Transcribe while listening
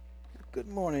Good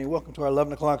morning. Welcome to our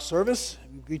 11 o'clock service.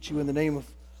 We greet you in the name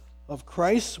of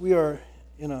Christ. We are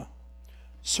in a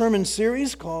sermon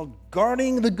series called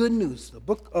Guarding the Good News, the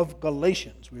book of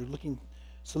Galatians. We're looking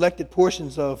selected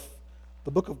portions of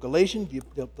the book of Galatians,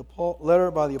 the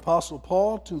letter by the Apostle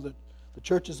Paul to the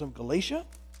churches of Galatia.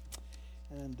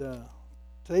 And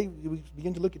today we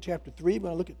begin to look at chapter 3. We're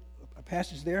going to look at a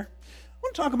passage there. I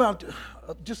want to talk about,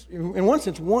 just in one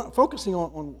sense, focusing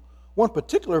on one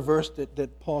particular verse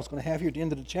that Paul's going to have here at the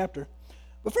end of the chapter.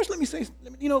 But first, let me say,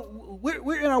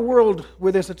 we're in a world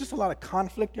where there's just a lot of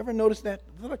conflict. You ever notice that?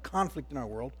 There's a lot of conflict in our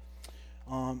world.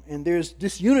 And there's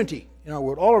disunity in our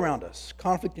world all around us,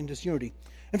 conflict and disunity.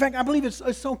 In fact, I believe it's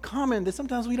so common that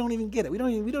sometimes we don't even get it. We don't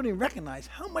even recognize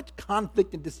how much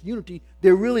conflict and disunity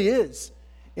there really is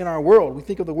in our world. We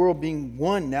think of the world being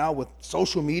one now with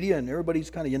social media and everybody's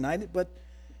kind of united, but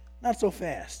not so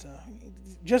fast.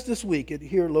 Just this week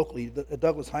here locally at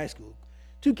Douglas High School,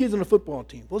 two kids on the football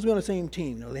team, supposed to be on the same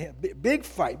team. They had a big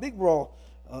fight, big brawl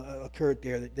occurred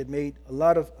there that made a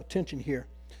lot of attention here.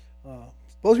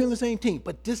 Supposed to be on the same team,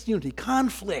 but disunity,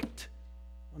 conflict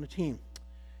on the team.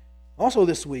 Also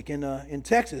this week in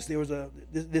Texas, there was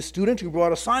this student who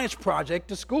brought a science project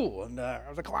to school, and there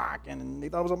was a clock, and they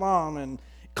thought it was a bomb, and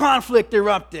conflict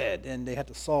erupted, and they had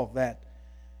to solve that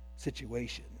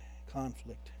situation,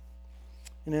 conflict.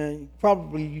 And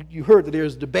probably you heard that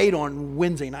there's a debate on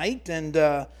Wednesday night, and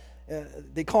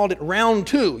they called it round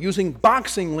two, using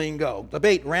boxing lingo,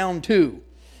 debate round two.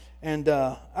 And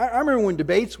I remember when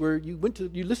debates where you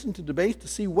listened to debates to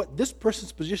see what this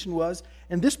person's position was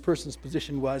and this person's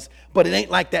position was, but it ain't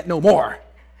like that no more.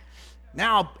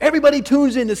 Now everybody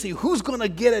tunes in to see who's going to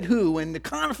get at who, and the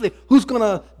conflict, who's going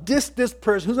to diss this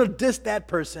person, who's going to diss that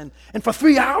person. And for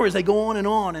 3 hours they go on,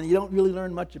 and you don't really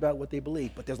learn much about what they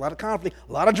believe. But there's a lot of conflict,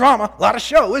 a lot of drama, a lot of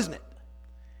show, isn't it?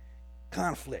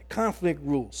 Conflict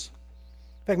rules.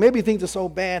 In fact, maybe things are so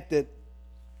bad that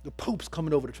the Pope's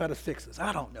coming over to try to fix this.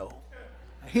 I don't know.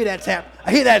 I hear that's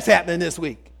happening this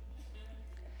week.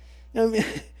 Many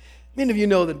of you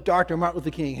know that Dr. Martin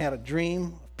Luther King had a dream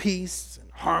of peace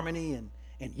and harmony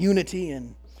and unity,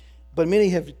 but many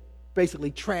have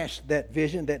basically trashed that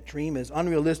vision, that dream, as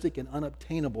unrealistic and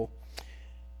unobtainable.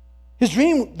 His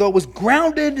dream, though, was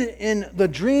grounded in the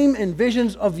dream and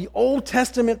visions of the Old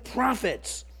Testament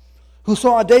prophets, who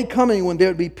saw a day coming when there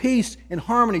would be peace and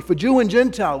harmony for Jew and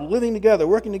Gentile, living together,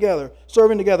 working together,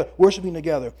 serving together, worshiping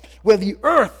together, where the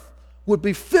earth would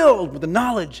be filled with the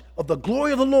knowledge of the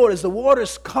glory of the Lord as the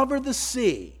waters cover the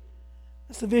sea.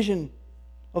 That's the vision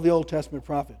of the Old Testament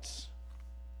prophets.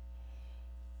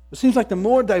 It seems like the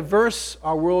more diverse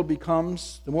our world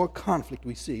becomes, the more conflict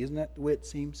we see. Isn't that the way it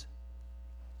seems?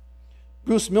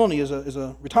 Bruce Milne is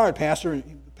a retired pastor,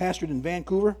 he pastored in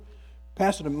Vancouver,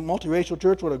 pastored a multiracial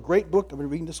church, wrote a great book I've been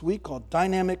reading this week called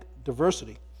Dynamic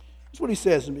Diversity. That's what he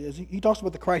says. He talks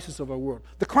about the crisis of our world.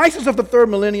 The crisis of the third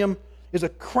millennium is a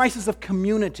crisis of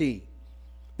community.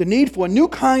 The need for a new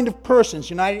kind of persons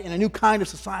united in a new kind of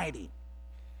society.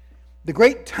 The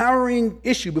great towering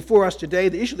issue before us today,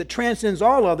 the issue that transcends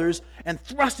all others and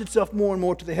thrusts itself more and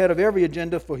more to the head of every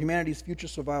agenda for humanity's future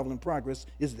survival and progress,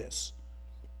 is this: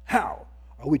 how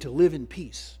are we to live in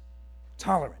peace,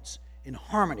 tolerance, and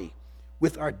harmony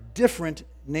with our different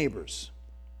neighbors?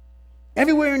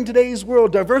 Everywhere in today's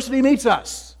world, diversity meets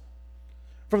us,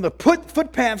 from the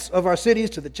footpaths of our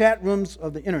cities to the chat rooms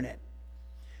of the internet.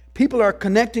 People are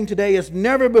connecting today as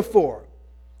never before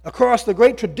across the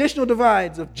great traditional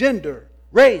divides of gender,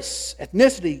 race,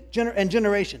 ethnicity, and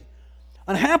generation.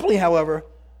 Unhappily, however,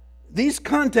 these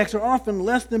contexts are often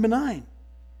less than benign.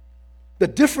 The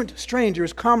different stranger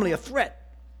is commonly a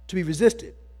threat to be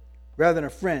resisted rather than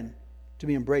a friend to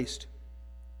be embraced.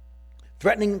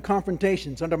 Threatening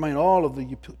confrontations undermine all of the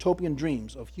utopian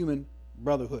dreams of human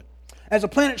brotherhood. As the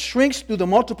planet shrinks through the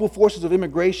multiple forces of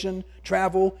immigration,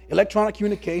 travel, electronic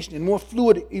communication, and more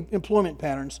fluid employment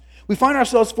patterns, we find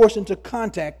ourselves forced into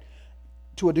contact,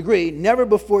 to a degree never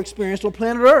before experienced on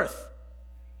planet Earth,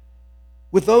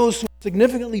 with those who are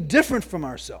significantly different from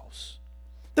ourselves.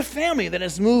 The family that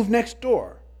has moved next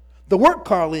door, the work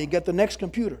colleague at the next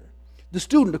computer, the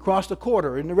student across the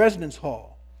corridor in the residence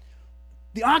hall,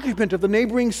 the occupant of the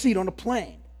neighboring seat on a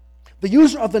plane, the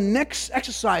user of the next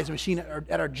exercise machine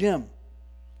at our gym.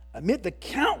 Amid the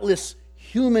countless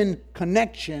human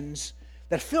connections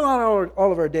that fill out all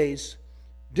of our days,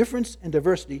 difference and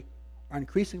diversity are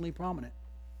increasingly prominent.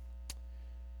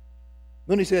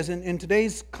 Looney says, in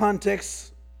today's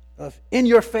context of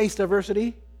in-your-face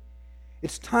diversity,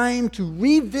 it's time to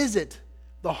revisit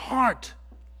the heart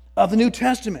of the New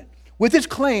Testament with its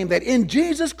claim that in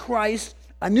Jesus Christ,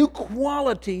 a new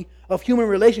quality of human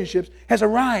relationships has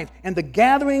arrived, and the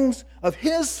gatherings of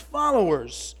his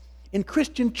followers in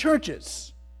Christian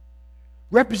churches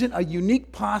represent a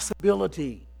unique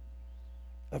possibility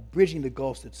of bridging the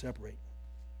gulfs that separate.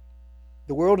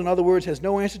 The world, in other words, has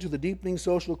no answer to the deepening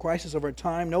social crisis of our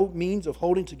time, no means of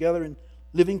holding together in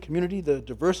living community the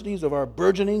diversities of our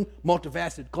burgeoning,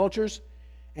 multifaceted cultures,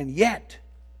 and yet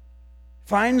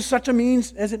finds such a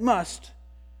means as it must,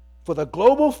 for the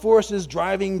global forces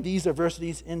driving these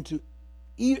diversities into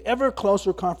ever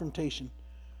closer confrontation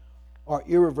are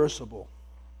irreversible.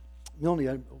 Milne,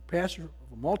 a pastor of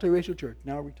a multiracial church,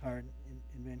 now retired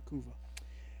in Vancouver.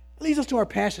 It leads us to our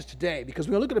passage today, because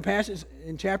we're going to look at a passage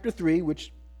in chapter 3,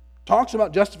 which talks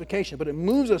about justification, but it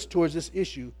moves us towards this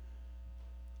issue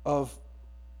of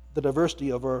the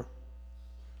diversity of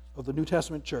the New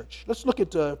Testament church. Let's look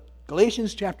at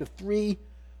Galatians chapter 3,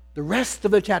 the rest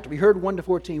of the chapter. We heard 1 to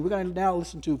 14. We're going to now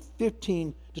listen to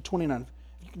 15 to 29.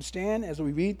 If you can stand as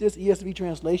we read this ESV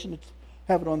translation,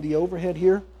 have it on the overhead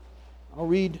here. I'll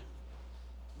read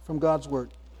from God's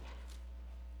Word.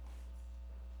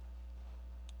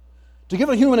 To give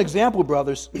a human example,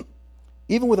 brothers,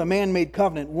 even with a man-made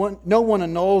covenant, no one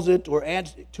annuls it or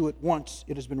adds to it once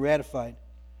it has been ratified.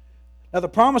 Now the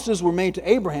promises were made to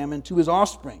Abraham and to his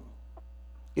offspring.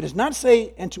 It does not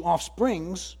say, and to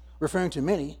offsprings, referring to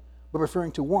many, but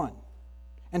referring to one,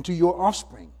 and to your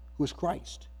offspring, who is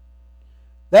Christ.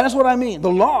 That is what I mean. The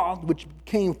law, which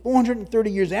came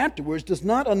 430 years afterwards, does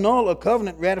not annul a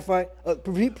covenant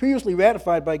previously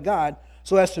ratified by God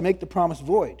so as to make the promise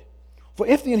void. For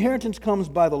if the inheritance comes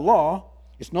by the law,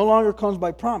 it no longer comes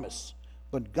by promise,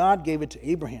 but God gave it to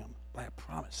Abraham by a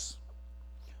promise.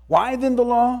 Why then the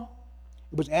law?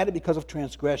 It was added because of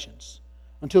transgressions,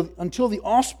 until the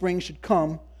offspring should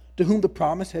come to whom the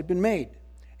promise had been made.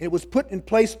 It was put in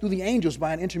place through the angels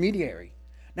by an intermediary.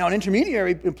 Now, an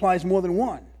intermediary implies more than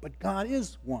one, but God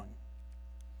is one.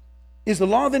 Is the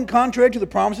law then contrary to the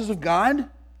promises of God?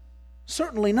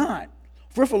 Certainly not.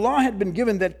 For if a law had been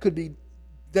given that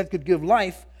could give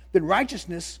life, then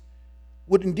righteousness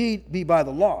would indeed be by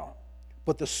the law.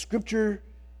 But the Scripture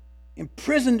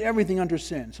imprisoned everything under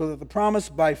sin, so that the promise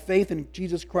by faith in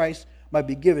Jesus Christ might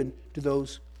be given to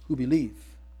those who believe.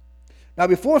 Now,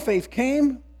 before faith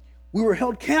came, we were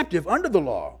held captive under the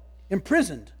law,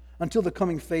 imprisoned, until the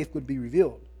coming faith would be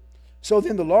revealed. So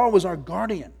then the law was our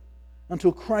guardian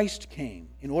until Christ came,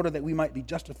 in order that we might be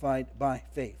justified by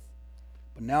faith.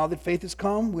 But now that faith has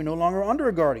come, we're no longer under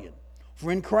a guardian.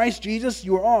 For in Christ Jesus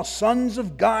you are all sons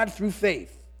of God through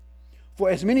faith. For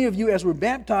as many of you as were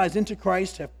baptized into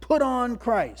Christ have put on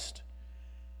Christ.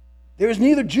 There is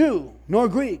neither Jew nor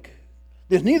Greek.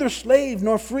 There's neither slave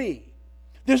nor free.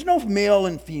 There's no male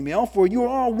and female, for you are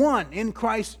all one in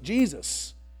Christ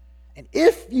Jesus. And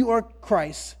if you are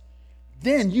Christ,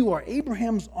 then you are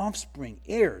Abraham's offspring,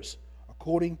 heirs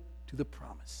according to the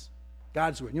promise.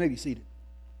 God's Word. You may be seated.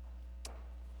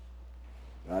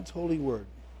 God's holy Word.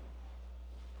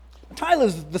 The title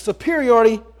is The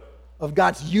Superiority of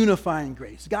God's Unifying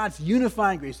Grace. God's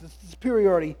unifying grace, the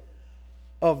superiority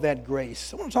of that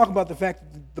grace. I want to talk about the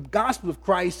fact that the gospel of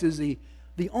Christ is the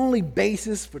only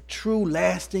basis for true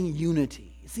lasting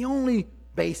unity. It's the only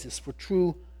basis for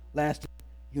true lasting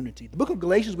unity. The book of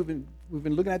Galatians we've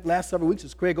been looking at the last several weeks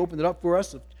as Craig opened it up for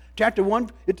us. Chapter 1,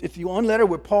 it's the one letter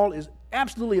where Paul is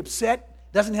absolutely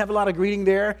upset, doesn't have a lot of greeting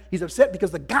there. He's upset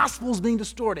because the gospel is being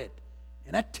distorted,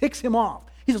 and that ticks him off.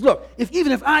 He says, look,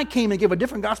 even if I came and gave a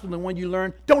different gospel than the one you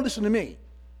learned, don't listen to me.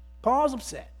 Paul's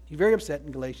upset. He's very upset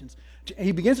in Galatians.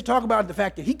 He begins to talk about the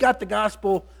fact that he got the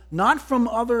gospel not from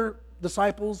other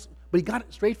disciples, but he got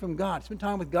it straight from God. He spent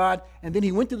time with God, and then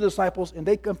he went to the disciples, and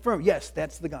they confirmed, yes,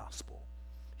 that's the gospel.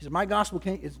 He said, my gospel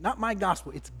it's not my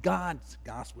gospel, it's God's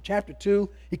gospel. Chapter 2,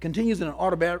 he continues in an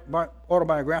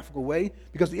autobiographical way,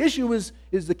 because the issue is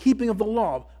the keeping of the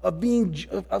law, of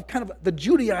kind of the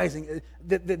Judaizing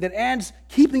that adds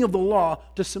keeping of the law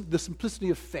to the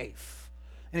simplicity of faith.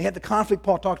 And he had the conflict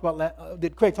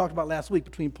that Craig talked about last week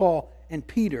between Paul and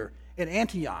Peter at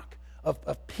Antioch,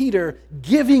 of Peter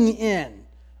giving in,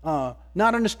 not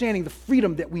understanding the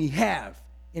freedom that we have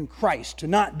in Christ to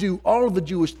not do all of the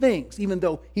Jewish things, even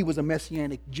though he was a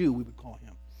Messianic Jew, we would call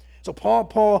him. So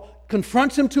Paul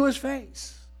confronts him to his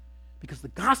face because the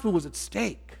gospel was at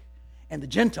stake, and the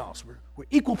Gentiles were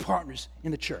equal partners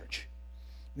in the church.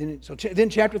 Then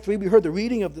chapter 3, we heard the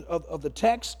reading of the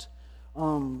text.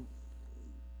 The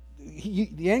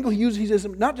angle he uses, he says,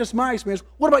 not just my experience,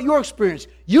 what about your experience?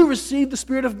 You received the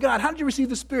Spirit of God. How did you receive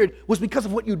the Spirit? Was it because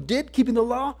of what you did, keeping the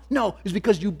law? No, it's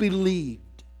because you believed.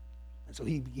 And so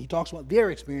he talks about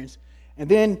their experience, and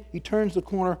then he turns the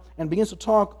corner and begins to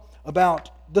talk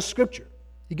about the Scripture.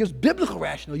 He gives biblical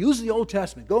rationale, uses the Old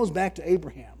Testament, goes back to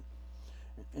Abraham,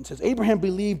 and says Abraham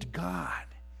believed God.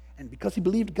 And because he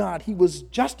believed God, he was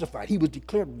justified. He was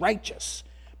declared righteous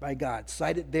by God.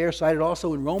 Cited there, cited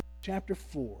also in Romans chapter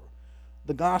 4,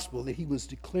 the gospel, that he was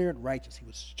declared righteous. He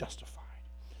was justified.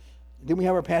 And then we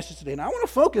have our passage today. And I want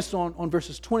to focus on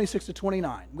verses 26 to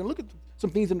 29. I'm going to look at some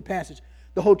things in the passage,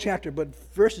 the whole chapter, but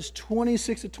verses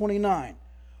 26 to 29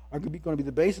 are going to be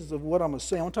the basis of what I'm going to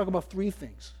say. I want to talk about three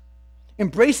things.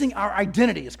 Embracing our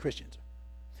identity as Christians,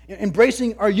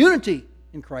 embracing our unity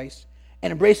in Christ,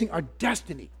 and embracing our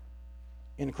destiny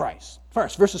in Christ.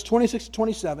 First, verses 26 to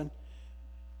 27,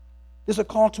 there's a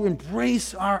call to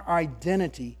embrace our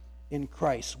identity in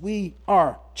Christ. We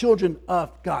are children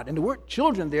of God. And the word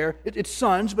children there, it's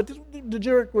sons, but the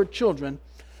generic word children,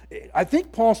 I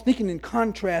think Paul's thinking in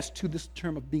contrast to this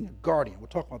term of being a guardian. We'll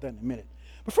talk about that in a minute.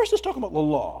 But first, let's talk about the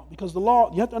law, because the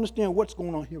law, you have to understand what's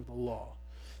going on here with the law.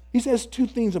 He says two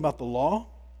things about the law.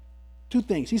 Two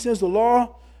things. He says the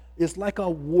law is like a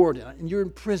warden, and you're in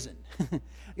prison.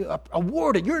 A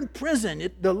warden, you're in prison.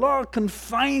 The law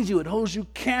confines you. It holds you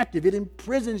captive. It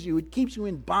imprisons you. It keeps you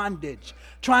in bondage.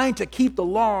 Trying to keep the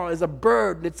law is a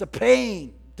burden. It's a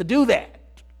pain to do that.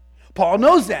 Paul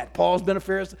knows that. Paul's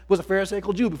was a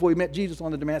Pharisaical Jew before he met Jesus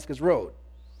on the Damascus Road.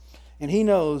 And he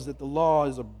knows that the law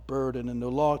is a burden, and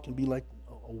the law can be like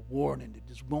a warden.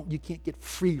 You can't get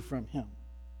free from him.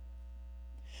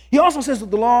 He also says that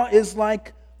the law is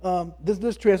like,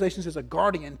 this translation says a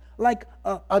guardian, like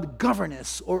a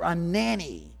governess or a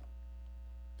nanny.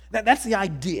 That's the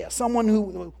idea. Someone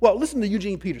who, well, listen to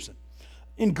Eugene Peterson.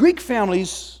 In Greek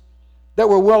families that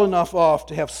were well enough off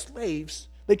to have slaves,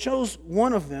 they chose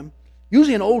one of them,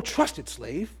 usually an old trusted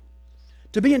slave,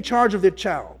 to be in charge of their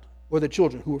child or their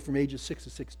children who were from ages 6 to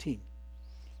 16.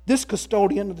 This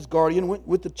custodian, this guardian, went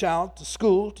with the child to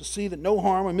school to see that no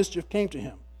harm or mischief came to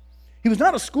him. He was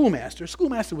not a schoolmaster.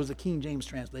 Schoolmaster was a King James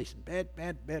translation. Bad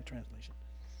translation.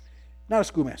 Not a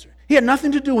schoolmaster. He had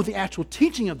nothing to do with the actual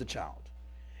teaching of the child.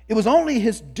 It was only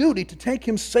his duty to take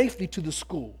him safely to the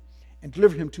school and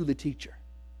deliver him to the teacher.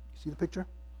 You see the picture?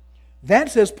 That,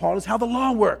 says Paul, is how the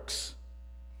law works.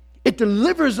 It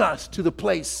delivers us to the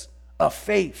place of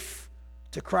faith,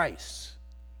 to Christ.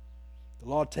 The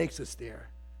law takes us there.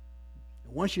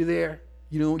 And once you're there,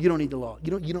 you don't need the law.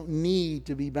 You don't need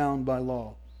to be bound by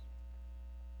law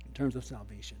in terms of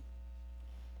salvation.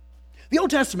 The Old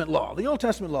Testament law.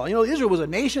 Israel was a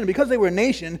nation, and because they were a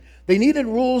nation, they needed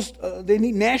rules. They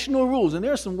need national rules, and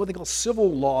there are some what they call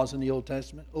civil laws in the Old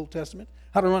Testament.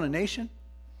 How to run a nation.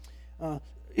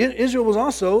 Israel was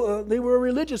also they were a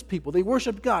religious people. They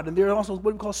worshipped God, and there are also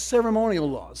what we call ceremonial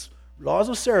laws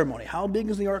of ceremony. How big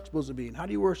is the ark supposed to be, and how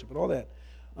do you worship, and all that.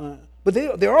 But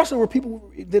there also were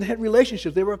people that had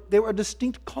relationships. They were a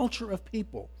distinct culture of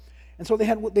people. And so they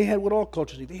had what all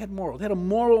cultures need. They had moral. They had a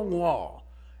moral law.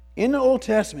 In the Old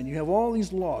Testament, you have all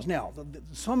these laws. Now,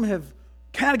 some have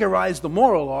categorized the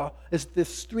moral law as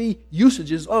these three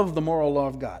usages of the moral law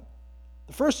of God.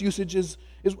 The first usage is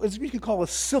what you could call a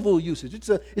civil usage.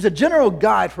 It's a general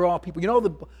guide for all people. You know,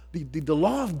 the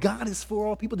law of God is for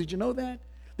all people. Did you know that?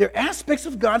 There are aspects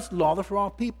of God's law that are for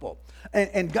all people.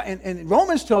 And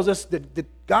Romans tells us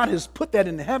that God has put that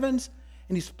in the heavens,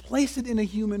 and he's placed it in a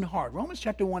human heart. Romans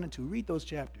chapter 1 and 2, read those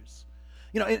chapters.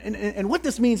 You know, and what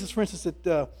this means is, for instance,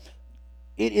 that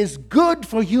it is good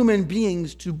for human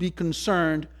beings to be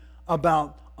concerned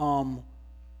about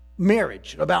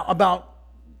marriage, about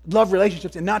love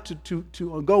relationships, and not to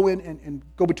go in and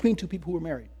go between two people who are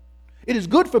married. It is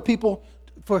good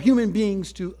for human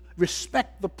beings to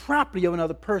respect the property of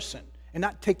another person and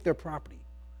not take their property.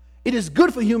 It is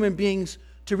good for human beings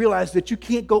to realize that you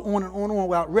can't go on and on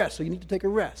without rest, so you need to take a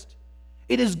rest.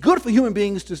 It is good for human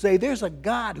beings to say, there's a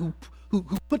God who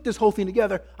put this whole thing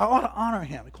together. I ought to honor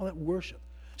him. We call it worship.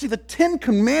 See, the 10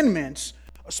 Commandments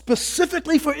are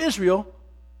specifically for Israel,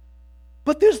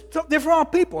 but they're for all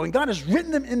people, and God has written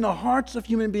them in the hearts of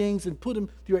human beings and put them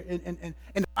through. And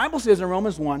the Bible says in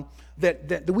Romans 1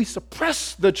 that we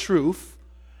suppress the truth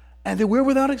and that we're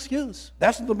without excuse.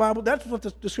 That's what the Bible. That's what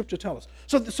the Scripture tells us.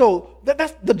 So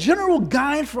that's the general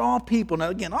guide for all people. Now,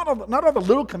 again, not all the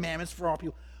little commandments for all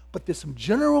people, but there's some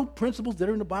general principles that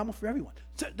are in the Bible for everyone.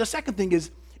 So the second thing is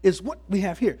what we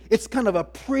have here. It's kind of a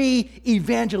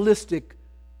pre-evangelistic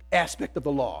aspect of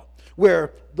the law,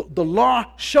 where the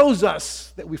law shows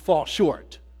us that we fall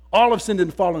short. All have sinned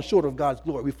and fallen short of God's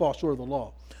glory. We fall short of the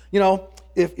law. You know,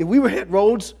 if we were hit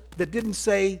roads that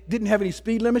didn't have any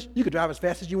speed limits, you could drive as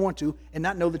fast as you want to and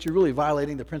not know that you're really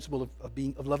violating the principle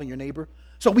of loving your neighbor.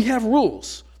 So we have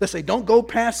rules that say don't go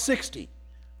past 60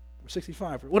 or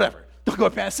 65 or whatever. Don't go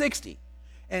past 60.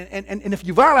 And if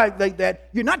you violate like that,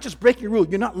 you're not just breaking a rule,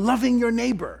 you're not loving your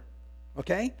neighbor.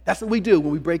 Okay? That's what we do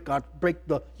when we break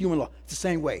the human law. It's the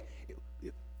same way.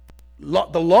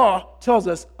 The law tells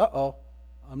us,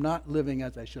 I'm not living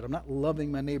as I should. I'm not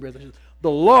loving my neighbor as I should.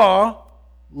 The law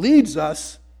leads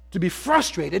us to be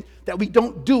frustrated that we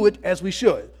don't do it as we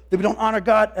should, that we don't honor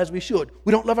God as we should.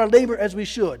 We don't love our neighbor as we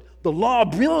should. The law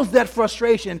builds that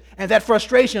frustration, and that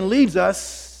frustration leads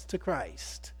us to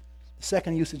Christ. The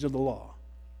second usage of the law.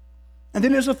 And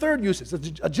then there's a third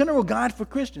usage, a general guide for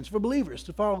Christians, for believers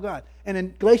to follow God. And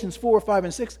in Galatians 4, 5,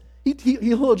 and 6,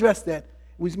 he'll address that.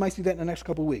 We might see that in the next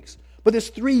couple of weeks. But there's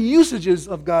three usages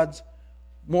of God's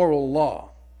moral law.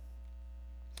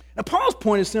 Now, Paul's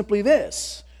point is simply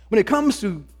this. When it comes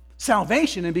to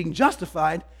salvation and being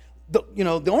justified, the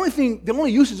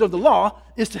only usage of the law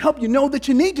is to help you know that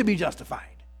you need to be justified.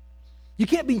 You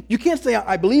can't say,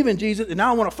 I believe in Jesus, and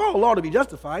now I want to follow the law to be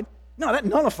justified. No, that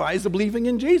nullifies the believing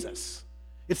in Jesus.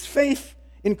 It's faith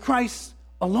in Christ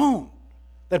alone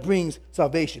that brings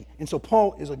salvation. And so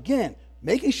Paul is, again,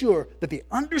 making sure that they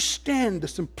understand the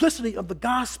simplicity of the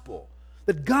gospel,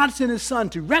 that God sent his Son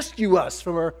to rescue us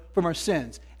from our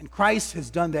sins. And Christ has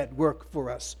done that work for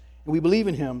us. And we believe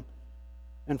in him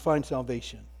and find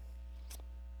salvation.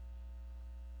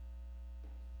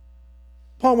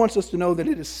 Paul wants us to know that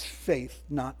it is faith,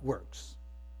 not works.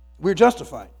 We're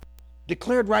justified,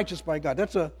 declared righteous by God.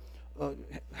 That's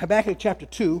Habakkuk chapter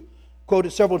 2,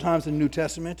 quoted several times in the New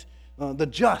Testament. The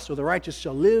just or the righteous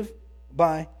shall live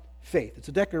by faith. It's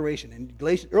a declaration.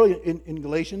 Earlier in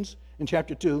Galatians, in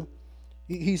chapter 2,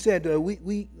 he said,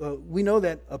 we know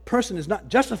that a person is not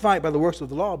justified by the works of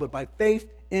the law, but by faith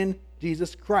in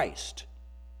Jesus Christ.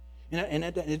 And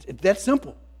it's that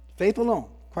simple. Faith alone,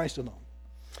 Christ alone.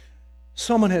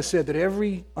 Someone has said that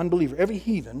every unbeliever, every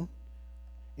heathen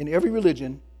in every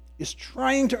religion is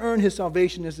trying to earn his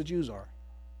salvation as the Jews are.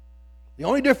 The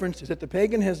only difference is that the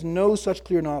pagan has no such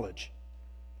clear knowledge.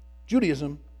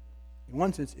 Judaism, in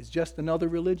one sense, is just another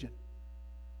religion.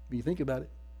 When you think about it,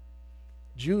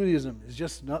 Judaism is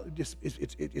just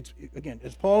again,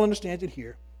 as Paul understands it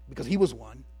here, because he was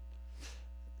one.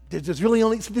 There's really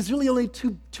only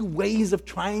two ways of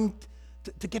trying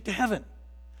to get to heaven.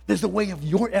 There's the way of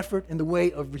your effort and the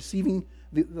way of receiving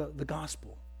the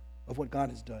gospel of what God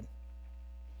has done.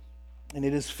 And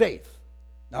it is faith,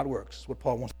 not works, what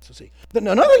Paul wants us to see. Then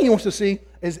another thing he wants to see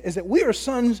is that we are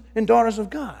sons and daughters of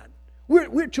God.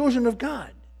 We're children of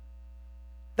God.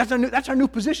 That's our new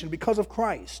position because of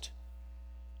Christ.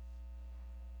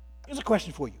 Here's a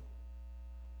question for you.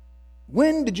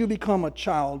 When did you become a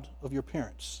child of your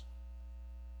parents?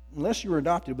 Unless you were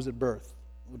adopted, it was at birth.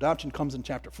 Adoption comes in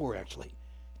chapter 4, actually.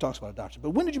 It talks about adoption.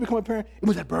 But when did you become a parent? It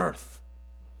was at birth.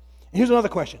 And here's another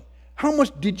question. How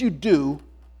much did you do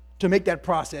to make that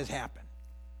process happen?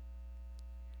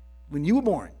 When you were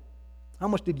born, how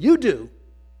much did you do?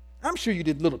 I'm sure you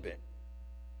did a little bit.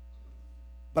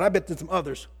 But I bet there's some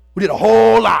others who did a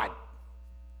whole lot.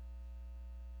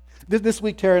 This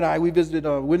week, Terry and I,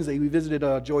 Wednesday, we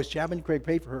visited Joyce Chapman. Craig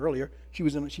prayed for her earlier.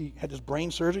 She had this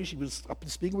brain surgery. She was up to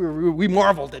speak. We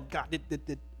marveled at God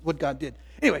did what God did.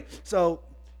 Anyway, so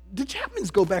the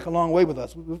Chapmans go back a long way with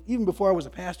us. Even before I was a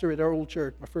pastor at our old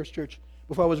church, my first church,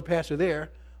 before I was a pastor there,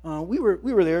 we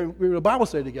were there. We were at a Bible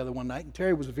study together one night, and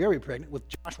Terry was very pregnant with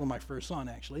Joshua, my first son,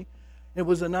 actually. It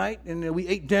was a night, and we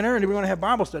ate dinner, and we were going to have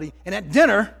Bible study. And at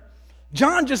dinner,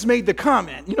 John just made the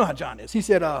comment. You know how John is. He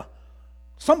said,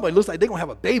 somebody looks like they're going to have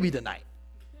a baby tonight.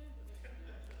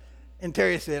 And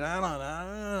Terry said, I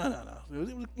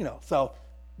don't know. So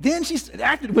then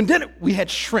when dinner, we had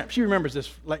shrimp. She remembers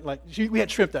this. We had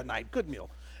shrimp that night. Good meal.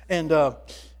 And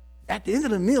at the end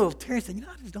of the meal, Terry said,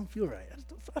 I just don't feel right.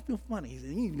 I feel funny. He said,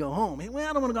 you need to go home. Well,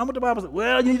 I don't want to go. I'm with the Bible.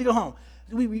 Well, you need to go home.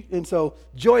 And so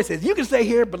Joy says, you can stay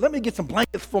here, but let me get some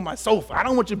blankets for my sofa. I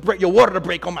don't want your water to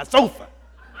break on my sofa.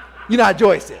 You know how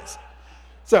Joy says.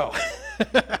 So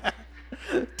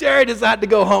Terry decided to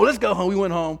go home. Let's go home. We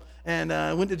went home and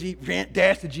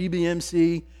dashed to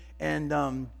GBMC.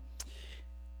 And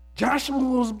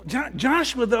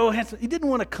Joshua, though, he didn't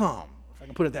want to come, if I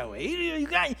can put it that way. He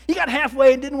got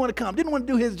halfway and didn't want to come, didn't want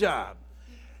to do his job.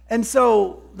 And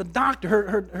so the doctor,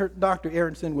 her Dr.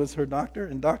 Aronson was her doctor,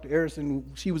 and Dr. Aronson,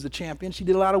 she was a champion. She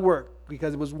did a lot of work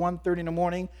because it was 1:30 in the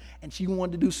morning, and she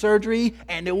wanted to do surgery,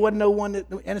 and there wasn't no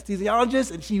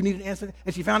anesthesiologist, and she needed an anesthesiologist,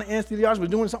 and she found an anesthesiologist was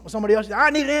doing something with somebody else. She said, I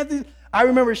need an anesthesiologist. I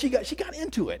remember she got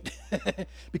into it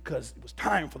because it was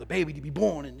time for the baby to be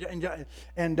born,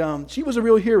 and she was a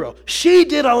real hero. She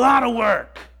did a lot of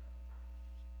work.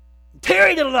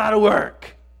 Terry did a lot of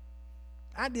work.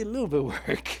 I did a little bit of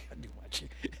work. I do much.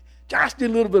 Josh did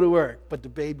a little bit of work, but the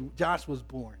baby, Josh was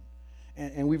born.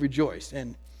 and we rejoiced.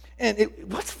 And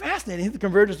what's fascinating is the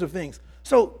convergence of things.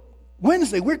 So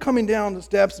Wednesday, we're coming down the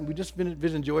steps, and we just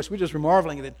visited Joyce. We're just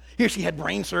marveling that here she had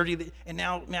brain surgery, and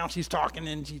now she's talking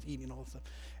and she's eating all this stuff.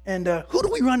 And who do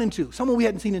we run into? Someone we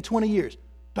hadn't seen in 20 years,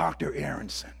 Dr.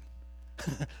 Aronson,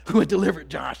 who had delivered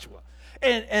Joshua.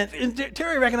 And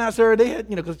Terry recognized her. They had,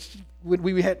 because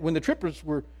when the triplets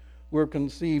were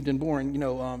conceived and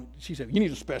born, she said, "You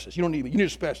need a specialist. You don't need me. You need a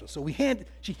specialist." So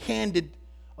she handed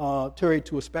Terry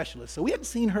to a specialist. So we hadn't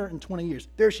seen her in 20 years.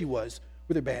 There she was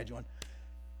with her badge on.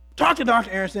 Talked to Dr.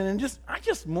 Aronson, and I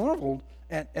just marveled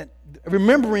at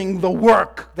remembering the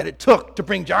work that it took to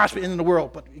bring Joshua into the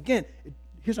world. But again,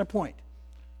 here's our point.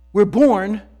 We're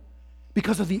born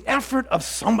because of the effort of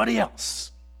somebody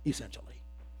else, essentially.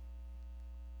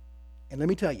 And let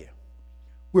me tell you,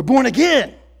 we're born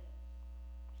again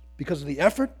because of the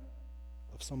effort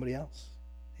of somebody else.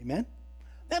 Amen?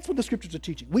 That's what the scriptures are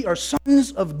teaching. We are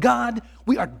sons of God.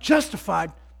 We are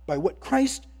justified by what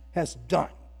Christ has done.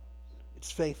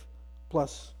 It's faith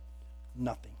plus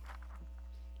nothing.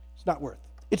 It's not worth.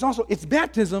 It's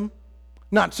baptism,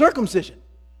 not circumcision.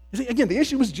 You see, again, the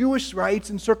issue was Jewish rites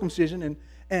and circumcision,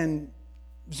 and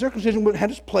circumcision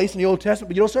had its place in the Old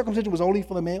Testament, but circumcision was only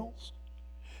for the males.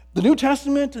 The New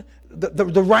Testament,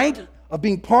 the right of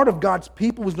being part of God's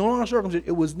people was no longer circumcision.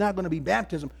 It was not going to be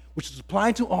baptism, which is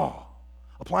applied to all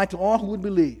who would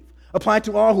believe, applied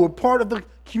to all who are part of the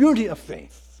community of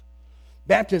faith.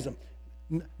 Baptism.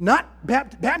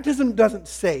 Baptism doesn't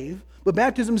save, but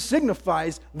baptism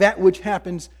signifies that which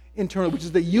happens internally, which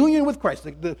is the union with Christ,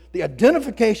 the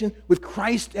identification with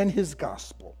Christ and his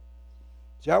gospel.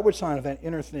 It's the outward sign of that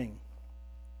inner thing.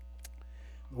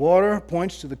 The water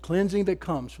points to the cleansing that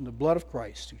comes from the blood of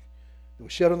Christ that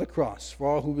was shed on the cross for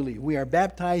all who believe. We are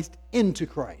baptized into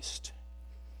Christ.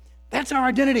 That's our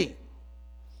identity.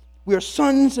 We are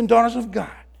sons and daughters of God.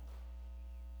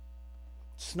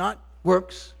 It's not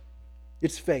works,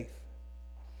 it's faith.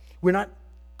 We're not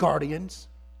guardians,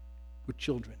 we're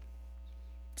children.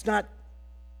 It's not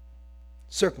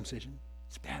circumcision,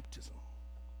 it's baptism.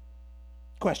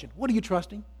 Question, what are you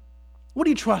trusting? What are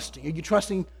you trusting? Are you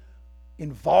trusting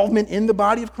involvement in the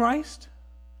body of Christ?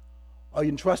 Are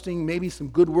you trusting maybe some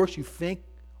good works you think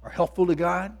are helpful to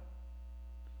God?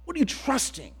 What are you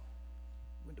trusting?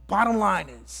 The bottom line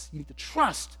is you need to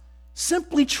trust,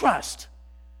 simply trust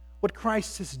what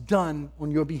Christ has done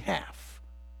on your behalf.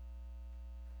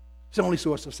 It's the only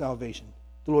source of salvation,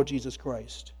 the Lord Jesus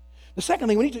Christ. The second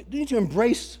thing, we need to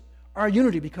embrace our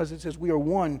unity because it says we are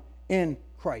one in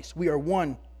Christ. We are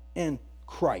one in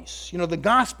Christ. The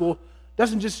gospel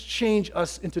doesn't just change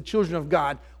us into children of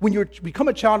God. When you become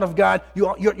a child of God,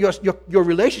 your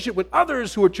relationship with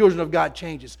others who are children of God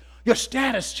changes. Your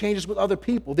status changes with other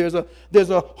people. There's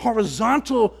a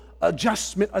horizontal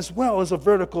adjustment as well as a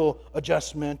vertical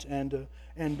adjustment. And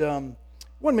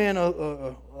one man,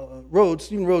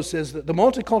 Stephen Rhodes, says that the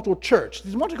multicultural church,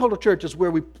 these multicultural churches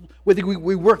where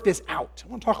we work this out. I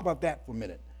want to talk about that for a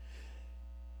minute.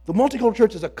 The multicultural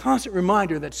church is a constant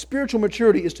reminder that spiritual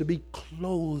maturity is to be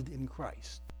clothed in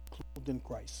Christ. Clothed in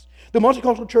Christ. The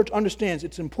multicultural church understands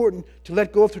it's important to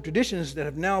let go of the traditions that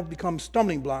have now become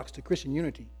stumbling blocks to Christian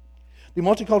unity. The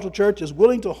multicultural church is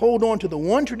willing to hold on to the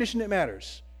one tradition that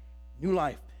matters, new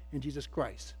life in Jesus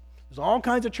Christ. There's all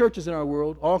kinds of churches in our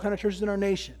world, all kinds of churches in our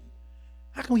nation.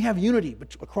 How can we have unity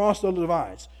across the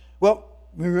divides? Well,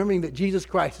 remembering that Jesus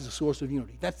Christ is the source of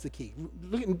unity. That's the key.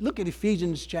 Look at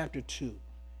Ephesians chapter 2.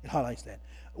 It highlights that.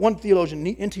 One theologian,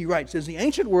 N.T. Wright, says the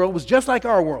ancient world was just like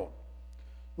our world.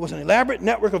 It was an elaborate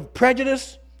network of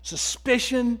prejudice,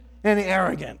 suspicion, and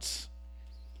arrogance.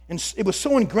 And it was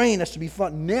so ingrained as to be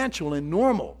thought natural and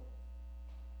normal.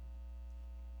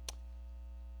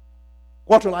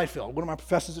 Walter Lightfield, one of my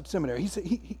professors at seminary,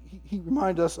 he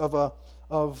reminded us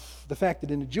of the fact that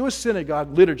in the Jewish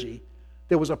synagogue liturgy,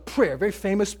 there was a prayer, a very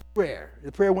famous prayer.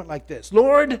 The prayer went like this: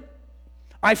 Lord,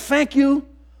 I thank you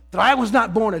that I was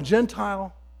not born a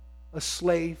Gentile, a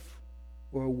slave,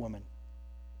 or a woman.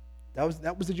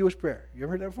 That was the Jewish prayer. You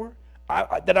ever heard that before?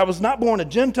 That I was not born a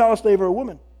Gentile, a slave, or a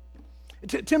woman.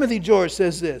 Timothy George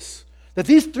says this, that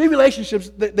these three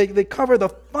relationships, they cover the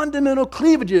fundamental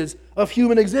cleavages of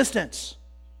human existence.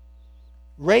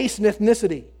 Race and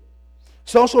ethnicity,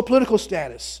 social political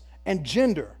status, and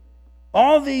gender.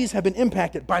 All these have been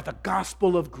impacted by the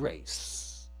gospel of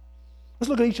grace. Let's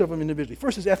look at each of them individually.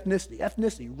 First is ethnicity.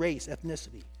 Ethnicity, race,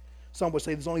 ethnicity. Some would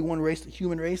say there's only one race, the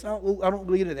human race. I don't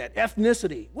believe in that.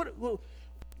 Ethnicity.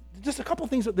 Just a couple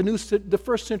things that the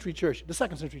first century church, the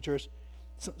second century church,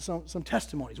 some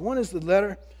testimonies. One is the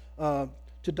letter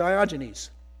to Diogenes.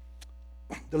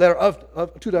 The letter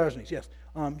to Diogenes, yes.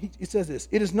 He says this: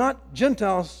 it is not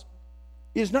Gentiles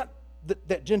It is not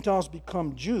that Gentiles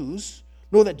become Jews,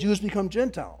 nor that Jews become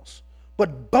Gentiles,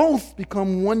 but both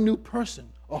become one new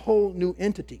person, a whole new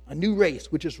entity, a new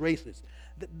race, which is raceless.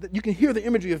 You can hear the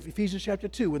imagery of Ephesians chapter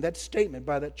 2 in that statement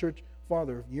by that church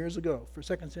father years ago, for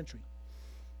 2nd century.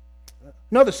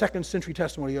 Another 2nd century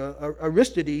testimony,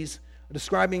 Aristides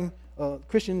describing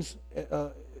Christians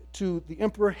to the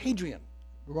Emperor Hadrian,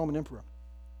 the Roman emperor.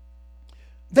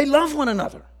 They love one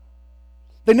another.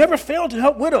 They never fail to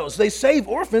help widows. They save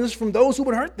orphans from those who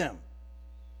would hurt them.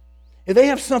 If they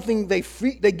have something,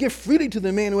 they give freely to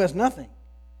the man who has nothing.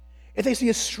 If they see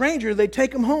a stranger, they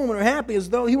take him home and are happy as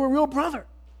though he were a real brother.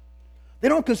 They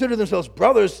don't consider themselves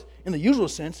brothers in the usual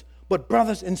sense, but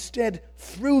brothers instead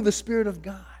through the Spirit of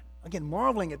God. Again,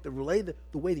 marveling at the way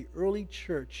the early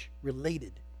church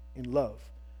related in love,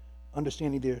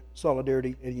 understanding their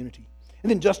solidarity and unity.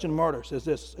 And then Justin Martyr says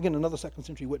this, again, another 2nd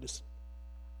century witness.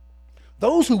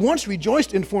 Those who once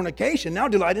rejoiced in fornication now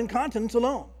delight in continence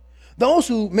alone. Those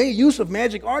who made use of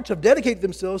magic arts have dedicated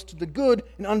themselves to the good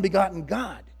and unbegotten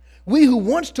God. We who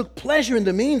once took pleasure in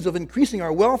the means of increasing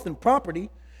our wealth and property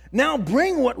now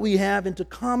bring what we have into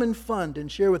common fund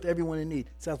and share with everyone in need.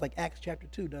 Sounds like Acts chapter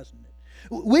 2, doesn't it?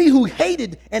 We who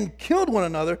hated and killed one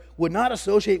another would not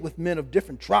associate with men of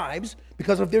different tribes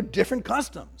because of their different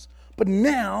customs. But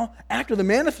now, after the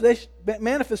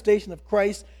manifestation of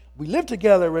Christ, we live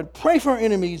together and pray for our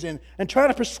enemies and try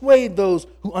to persuade those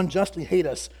who unjustly hate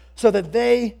us, so that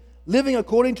they, living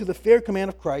according to the fair command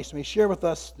of Christ, may share with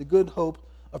us the good hope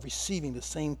of receiving the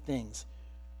same things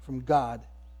from God,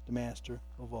 the Master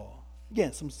of all.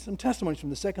 Again, some testimonies from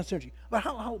the 2nd century about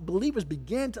how believers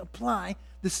began to apply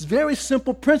this very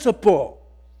simple principle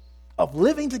of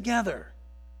living together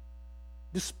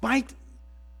despite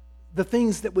the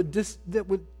things that would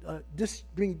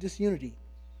bring disunity,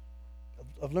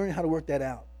 of learning how to work that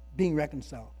out, being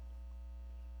reconciled.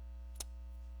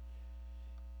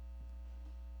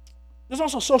 There's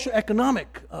also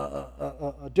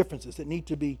socioeconomic differences that need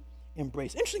to be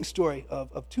embraced. Interesting story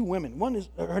of two women. One is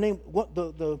her name.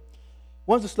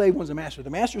 One's a slave, one's a master. The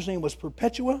master's name was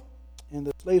Perpetua, and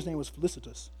the slave's name was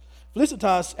Felicitas.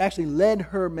 Felicitas actually led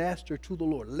her master to the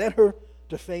Lord, led her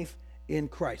to faith in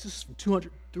Christ. This is from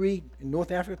 203 in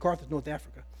North Africa, Carthage, North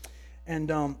Africa, and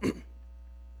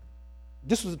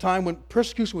this was a time when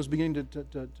persecution was beginning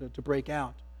to break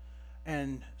out.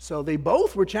 And so they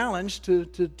both were challenged to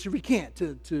recant,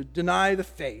 to deny the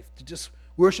faith, to just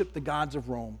worship the gods of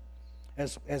Rome,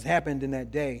 as happened in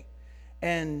that day.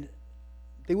 And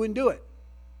they wouldn't do it.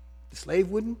 The slave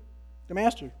wouldn't. The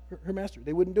master, her master,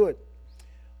 they wouldn't do it.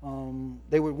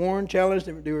 They were warned, challenged,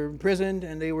 they were imprisoned,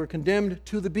 and they were condemned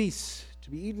to the beasts,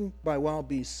 to be eaten by wild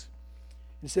beasts.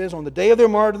 It says, on the day of their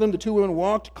martyrdom, the two women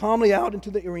walked calmly out into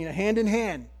the arena, hand in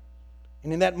hand.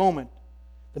 And in that moment,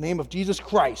 the name of Jesus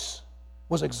Christ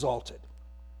was exalted.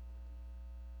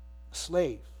 A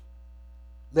slave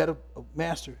led a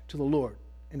master to the Lord,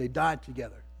 and they died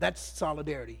together. That's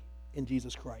solidarity in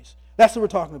Jesus Christ. That's what we're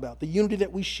talking about, the unity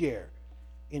that we share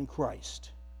in Christ.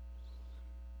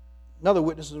 Another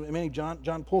witness,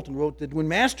 John Polton, wrote that when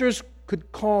masters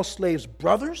could call slaves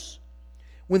brothers,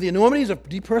 when the enormities of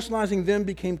depersonalizing them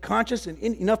became conscious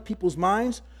in enough people's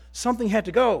minds, something had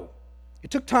to go. It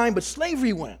took time, but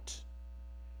slavery went.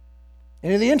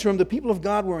 And in the interim, the people of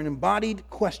God were an embodied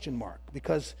question mark,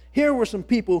 because here were some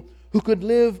people who could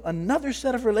live another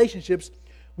set of relationships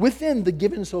within the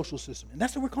given social system. And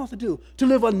that's what we're called to do, to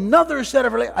live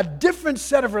a different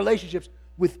set of relationships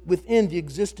within the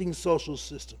existing social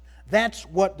system. That's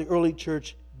what the early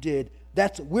church did.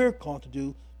 That's what we're called to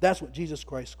do. That's what Jesus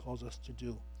Christ calls us to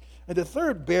do. And the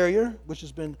third barrier, which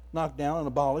has been knocked down and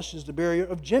abolished, is the barrier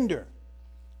of gender.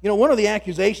 You know, one of the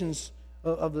accusations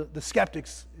of the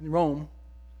skeptics in Rome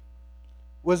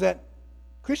was that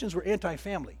Christians were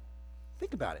anti-family.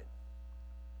 Think about it.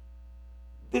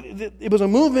 It was a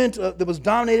movement that was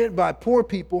dominated by poor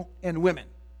people and women,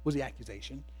 was the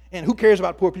accusation. And who cares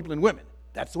about poor people and women?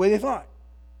 That's the way they thought.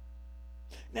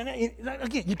 Now,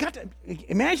 again, you got to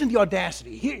imagine the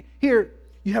audacity. Here,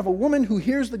 you have a woman who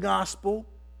hears the gospel.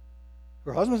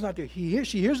 Her husband's not there. She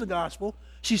hears the gospel.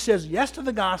 She says yes to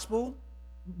the gospel,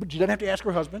 but she doesn't have to ask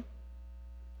her husband.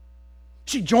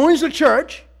 She joins the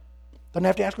church, doesn't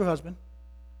have to ask her husband,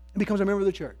 and becomes a member of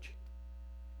the church.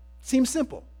 Seems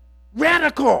simple.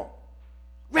 Radical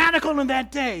in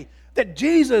that day, that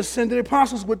Jesus and the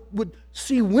apostles would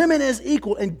see women as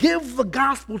equal and give the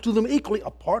gospel to them equally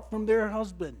apart from their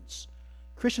husbands.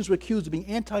 Christians were accused of being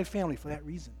anti-family for that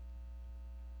reason.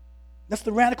 That's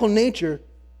the radical nature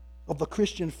of the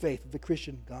Christian faith, of the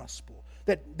Christian gospel.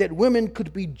 That women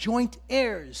could be joint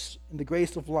heirs in the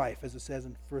grace of life, as it says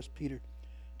in 1 Peter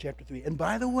chapter 3. And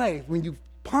by the way, when you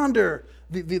ponder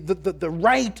the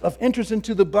rite of entrance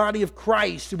into the body of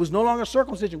Christ, it was no longer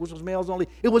circumcision, which was males only.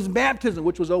 It was baptism,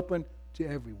 which was open to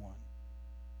everyone.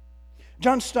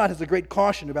 John Stott has a great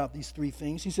caution about these three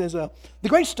things. He says, the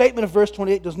great statement of verse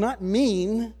 28 does not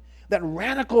mean that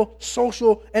radical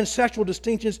social and sexual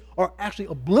distinctions are actually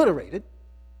obliterated.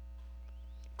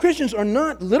 Christians are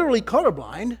not literally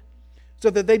colorblind so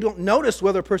that they don't notice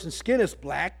whether a person's skin is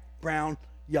black, brown,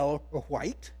 yellow, or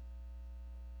white.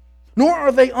 Nor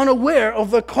are they unaware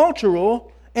of the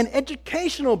cultural and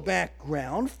educational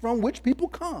background from which people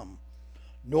come.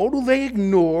 Nor do they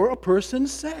ignore a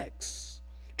person's sex,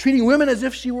 treating women as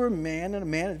if she were a man and a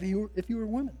man if he were a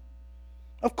woman.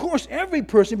 Of course, every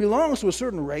person belongs to a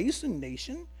certain race and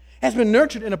nation, has been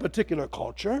nurtured in a particular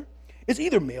culture, is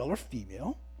either male or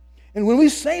female. And when we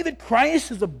say that Christ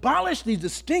has abolished these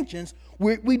distinctions,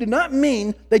 we do not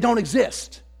mean they don't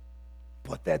exist,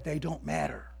 but that they don't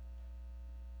matter.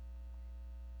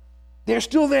 They're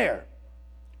still there,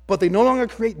 but they no longer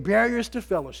create barriers to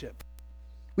fellowship.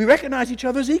 We recognize each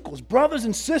other as equals, brothers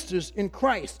and sisters in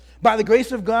Christ. By the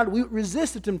grace of God, we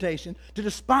resist the temptation to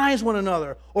despise one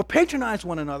another or patronize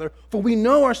one another, for we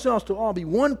know ourselves to all be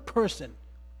one person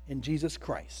in Jesus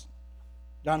Christ.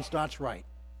 John Stott's right,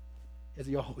 as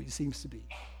he always seems to be.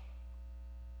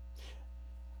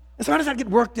 And so how does that get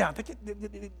worked out?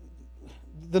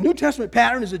 The New Testament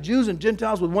pattern is that Jews and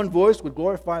Gentiles with one voice would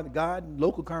glorify the God in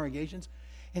local congregations.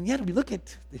 And yet, if we look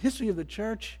at the history of the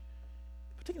church,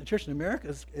 particularly the church in America,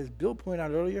 as Bill pointed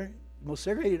out earlier, the most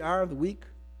segregated hour of the week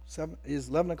is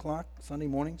 11 o'clock, Sunday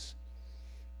mornings.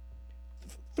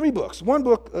 3 books. One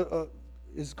book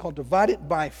is called Divided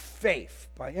by Faith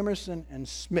by Emerson and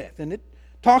Smith. And it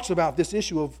talks about this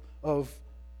issue of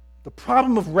the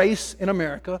problem of race in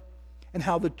America and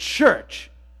how the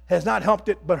church has not helped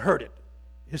it but hurt it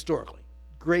historically.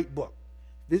 Great book.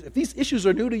 If these issues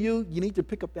are new to you, you need to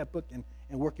pick up that book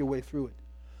and work your way through it.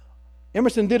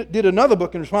 Emerson did another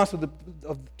book in response to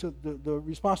the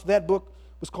response to that book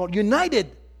was called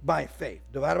United by Faith.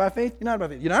 Divided by Faith, United by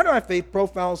Faith. United by Faith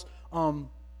profiles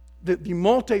the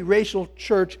multiracial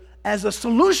church as a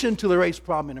solution to the race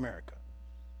problem in America.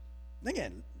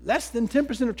 Again, less than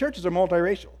 10% of churches are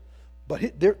multiracial.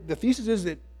 But the thesis is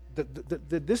that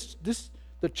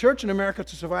the church in America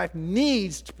to survive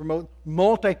needs to promote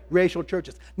multiracial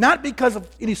churches. Not because of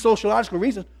any sociological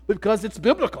reasons, but because it's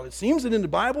biblical. It seems that in the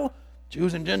Bible,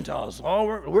 Jews and Gentiles all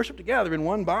worship together in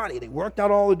one body. They worked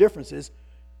out all the differences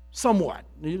somewhat.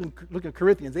 You can look at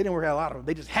Corinthians. They didn't work out a lot of them.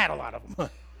 They just had a lot of them.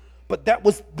 But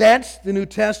that's the New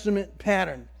Testament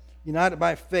pattern. United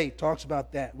by Faith talks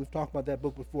about that. We've talked about that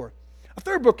book before. A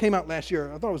third book came out last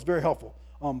year. I thought it was very helpful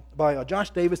by Josh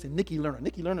Davis and Nikki Lerner.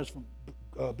 Nikki Lerner is from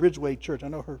Bridgeway Church. I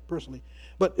know her personally.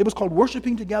 But it was called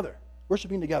Worshiping Together.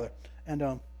 Worshiping Together.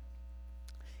 And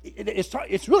it's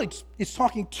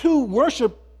talking to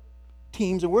worship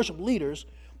teams and worship leaders,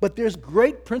 but there's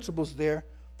great principles there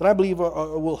that I believe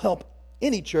will help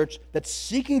any church that's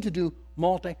seeking to do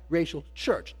multiracial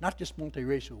church, not just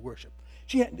multiracial worship.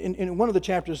 In one of the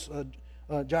chapters,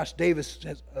 Josh Davis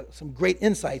has some great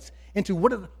insights into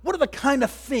what are the kind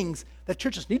of things that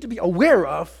churches need to be aware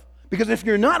of, because if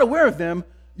you're not aware of them,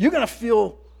 you're going to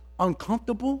feel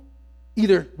uncomfortable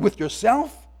either with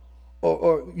yourself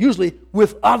or usually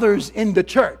with others in the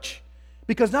church.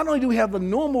 Because not only do we have the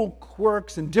normal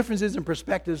quirks and differences and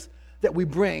perspectives that we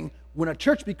bring, when a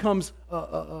church becomes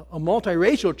a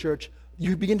multiracial church,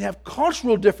 you begin to have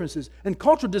cultural differences and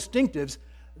cultural distinctives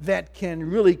that can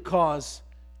really cause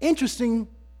interesting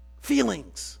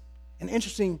feelings and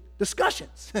interesting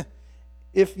discussions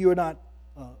if you're not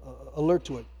alert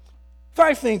to it.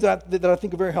 5 things that I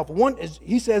think are very helpful. One is,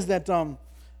 he says that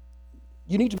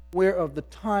you need to be aware of the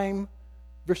time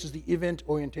versus the event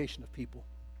orientation of people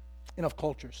and of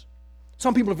cultures.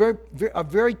 Some people are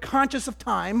very conscious of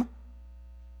time,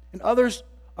 and others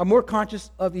are more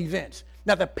conscious of events.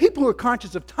 Now, the people who are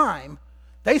conscious of time,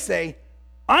 they say,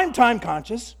 I'm time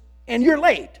conscious and you're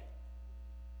late.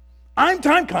 I'm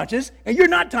time conscious and you're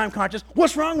not time conscious.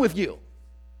 What's wrong with you?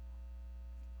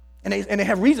 And they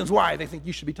have reasons why they think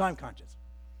you should be time conscious.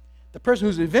 The person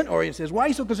who's event-oriented says, why are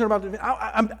you so concerned about the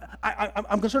event?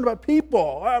 I'm concerned about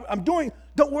people.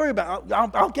 Don't worry about it.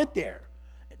 I'll get there.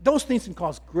 Those things can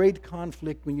cause great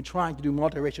conflict when you're trying to do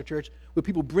multiracial church, where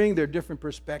people bring their different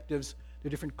perspectives, their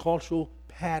different cultural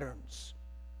patterns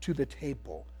to the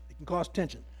table. They can cause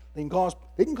tension. They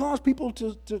can cause people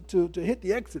to hit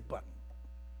the exit button.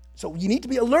 So you need to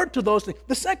be alert to those things.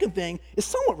 The second thing is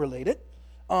somewhat related.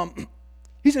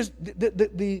 He says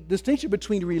the distinction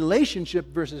between relationship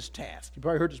versus task. You've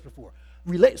probably heard this before.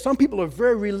 Some people are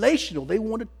very relational. They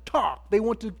want to talk. They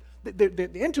want they're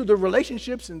into their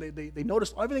relationships, and they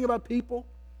notice everything about people.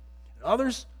 And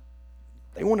others,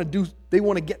 they want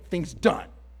to get things done.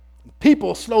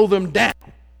 People slow them down.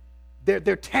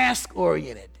 They're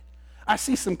task-oriented. I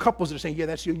see some couples that are saying, yeah,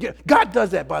 that's you. Yeah, God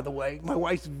does that, by the way. My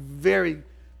wife's very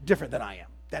different than I am.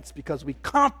 That's because we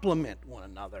complement one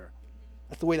another.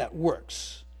 That's the way that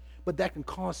works. But that can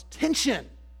cause tension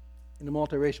in the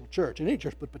multiracial church, in any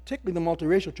church, but particularly the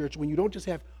multiracial church, when you don't just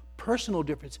have personal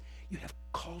difference, you have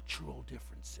cultural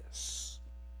differences,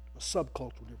 or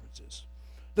subcultural differences.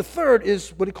 The third is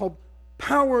what he called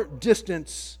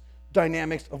power-distance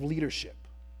dynamics of leadership.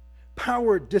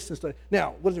 Power-distance.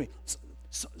 Now, what does it mean?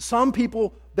 Some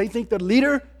people, they think the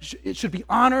leader it should be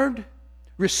honored,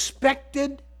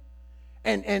 respected,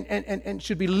 and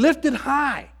should be lifted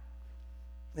high.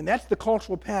 And that's the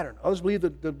cultural pattern. Others believe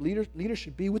that the leader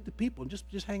should be with the people and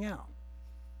just hang out.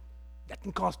 That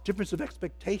can cause difference of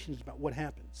expectations about what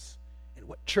happens and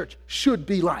what church should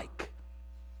be like.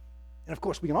 And of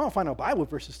course, we can all find our Bible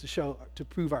verses to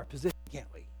prove our position, can't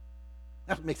we?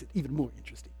 That's what makes it even more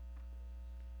interesting.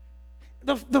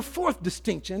 The fourth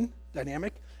distinction,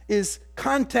 dynamic, is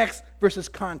context versus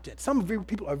content. Some of you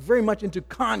people are very much into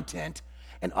content,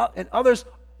 and others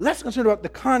less concerned about the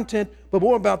content, but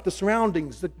more about the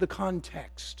surroundings, the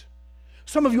context.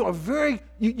 Some of you are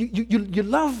you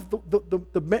love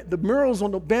the murals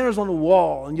on the banners on the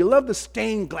wall, and you love the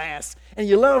stained glass, and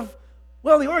you love,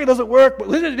 well, the organ doesn't work, but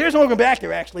there's an organ back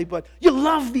there actually, but you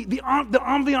love the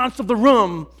ambiance of the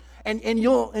room, and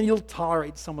you'll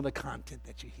tolerate some of the content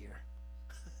that you hear.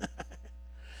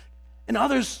 And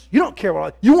others, you don't care about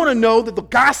it. You want to know that the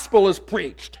gospel is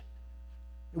preached.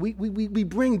 We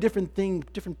bring different things,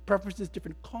 different preferences,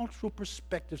 different cultural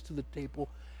perspectives to the table,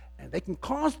 and they can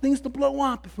cause things to blow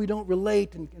up if we don't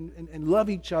relate and love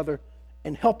each other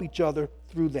and help each other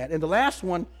through that. And the last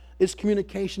one is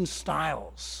communication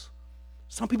styles.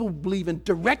 Some people believe in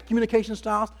direct communication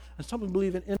styles, and some people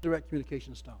believe in indirect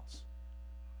communication styles.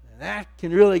 And that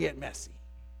can really get messy.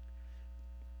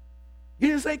 You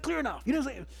didn't say it clear enough. You didn't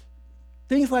say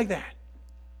things like that.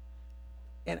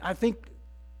 And I think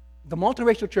the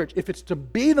multiracial church, if it's to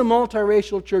be the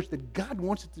multiracial church that God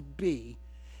wants it to be,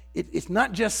 it's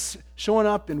not just showing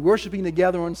up and worshiping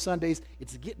together on Sundays.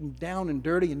 It's getting down and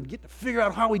dirty and getting to figure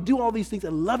out how we do all these things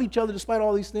and love each other despite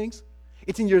all these things.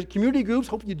 It's in your community groups.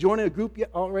 Hope you join a group yet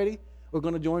already. We're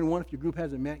going to join one if your group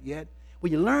hasn't met yet.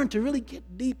 Where you learn to really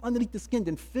get deep underneath the skin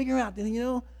and figure out,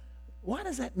 why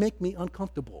does that make me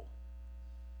uncomfortable?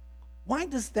 Why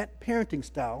does that parenting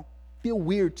style feel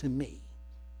weird to me?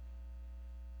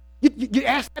 You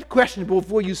ask that question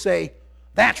before you say,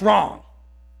 that's wrong.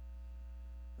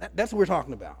 That's what we're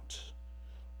talking about.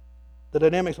 The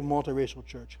dynamics of multiracial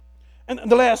church. And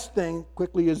the last thing,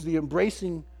 quickly, is the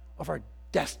embracing of our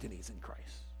destinies in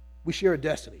Christ. We share a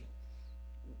destiny.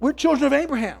 We're children of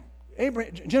Abraham.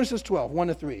 Genesis 12,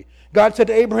 1-3. God said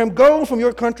to Abraham, go from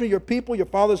your country, your people, your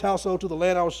father's household to the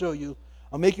land I will show you.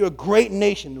 I'll make you a great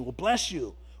nation and will bless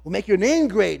you. Will make your name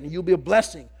great and you'll be a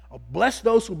blessing. I'll bless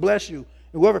those who bless you.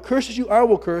 And whoever curses you, I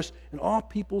will curse, and all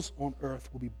peoples on earth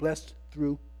will be blessed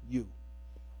through you.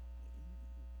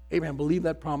 Abraham believed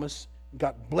that promise, and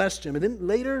God blessed him. And then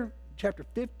later, chapter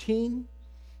 15,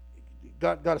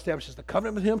 God establishes the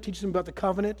covenant with him, teaches him about the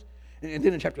covenant. And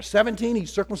then in chapter 17, he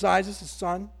circumcises his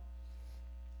son.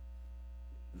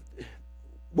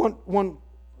 One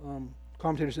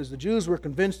commentator says the Jews were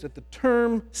convinced that the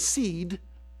term seed,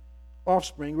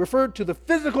 offspring, referred to the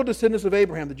physical descendants of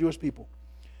Abraham, the Jewish people.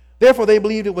 Therefore, they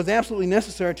believed it was absolutely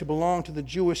necessary to belong to the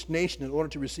Jewish nation in order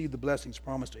to receive the blessings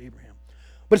promised to Abraham.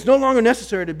 But it's no longer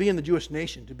necessary to be in the Jewish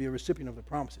nation to be a recipient of the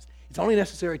promises. It's only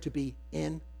necessary to be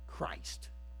in Christ.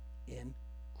 In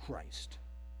Christ.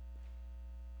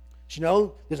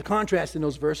 But there's a contrast in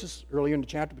those verses earlier in the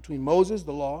chapter between Moses,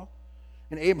 the law,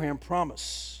 and Abraham,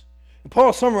 promise. And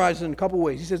Paul summarizes it in a couple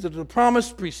ways. He says that the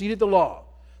promise preceded the law.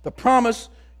 The promise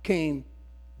came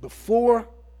before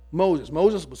Moses.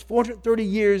 Moses was 430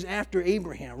 years after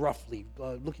Abraham, roughly,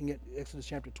 looking at Exodus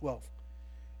chapter 12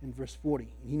 in verse 40.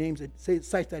 He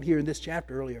cites that here in this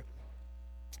chapter earlier.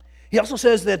 He also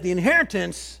says that the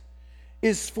inheritance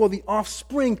is for the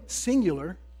offspring,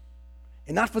 singular,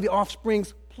 and not for the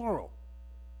offsprings, plural.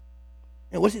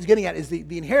 And what he's getting at is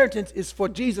the inheritance is for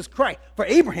Jesus Christ, for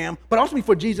Abraham, but also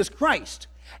for Jesus Christ.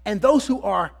 And those who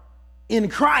are in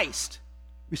Christ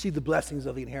receive the blessings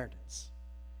of the inheritance.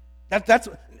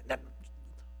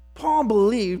 Paul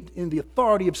believed in the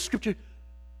authority of Scripture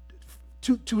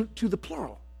to the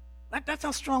plural. That's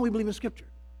how strong we believe in Scripture.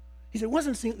 He said it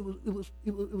wasn't singular,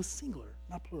 it was singular,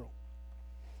 not plural.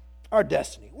 Our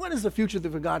destiny. What is the future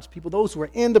for God's people? Those who are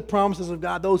in the promises of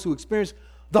God, those who experience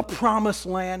the promised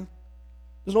land.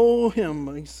 There's an old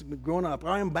hymn, he's growing up.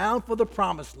 I am bound for the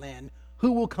promised land.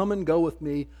 Who will come and go with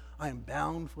me? I am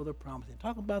bound for the promised land.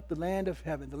 Talk about the land of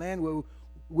heaven, the land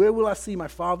where will I see my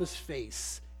Father's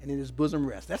face and in his bosom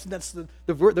rest. That's the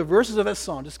verses of that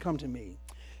song just come to me.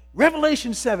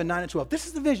 Revelation 7, 9 and 12. This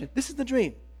is the vision. This is the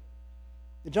dream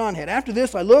that John had. After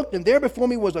this I looked, and there before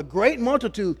me was a great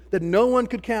multitude that no one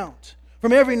could count,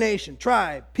 from every nation,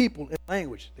 tribe, people, and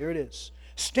language. There it is.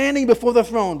 Standing before the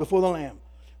throne, before the Lamb,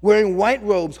 wearing white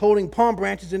robes, holding palm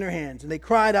branches in their hands. And they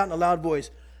cried out in a loud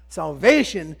voice,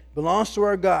 salvation belongs to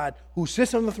our God who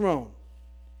sits on the throne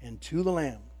and to the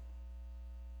Lamb.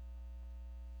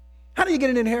 How do you get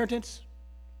an inheritance?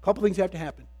 A couple things have to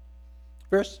happen.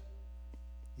 First,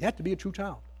 you have to be a true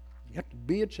child. You have to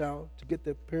be a child to get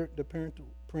the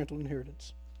parental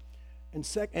inheritance.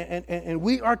 And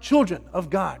we are children of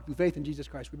God through faith in Jesus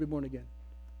Christ. We've been born again.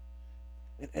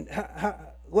 And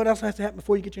what else has to happen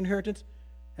before you get your inheritance?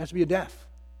 There has to be a death.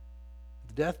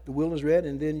 The death, the will is read,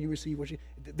 and then you receive what you...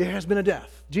 There has been a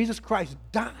death. Jesus Christ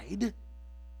died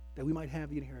that we might have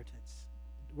the inheritance.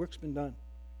 The work's been done.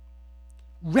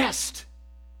 Rest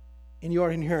in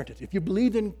your inheritance. If you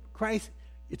believe in Christ,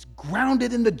 it's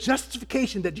grounded in the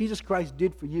justification that Jesus Christ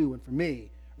did for you and for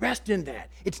me. Rest in that.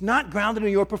 It's not grounded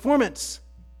in your performance.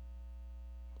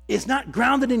 It's not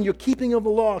grounded in your keeping of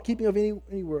the law, keeping of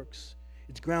any works.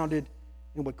 It's grounded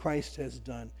in what Christ has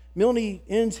done. Milne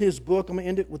ends his book. I'm going to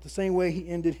end it with the same way he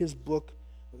ended his book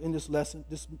in this lesson,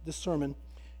 this sermon,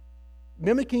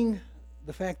 mimicking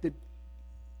the fact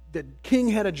that King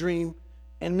had a dream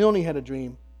and Milne had a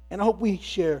dream. And I hope we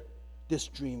share this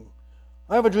dream.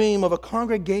 I have a dream of a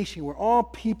congregation where all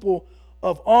people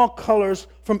of all colors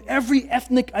from every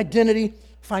ethnic identity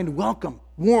find welcome,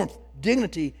 warmth,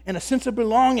 dignity, and a sense of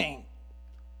belonging.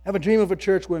 I have a dream of a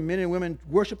church where men and women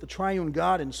worship the triune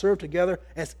God and serve together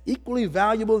as equally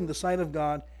valuable in the sight of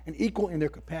God and equal in their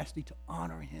capacity to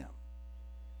honor Him.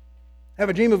 I have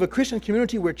a dream of a Christian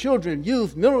community where children,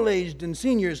 youth, middle-aged and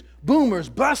seniors, boomers,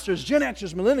 busters, Gen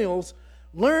Xers, millennials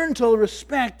learn to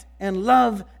respect and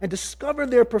love and discover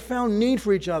their profound need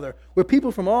for each other, where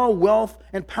people from all wealth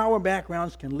and power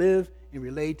backgrounds can live and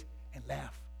relate and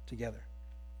laugh together.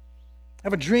 I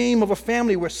have a dream of a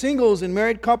family where singles and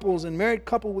married couples and married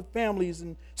couple with families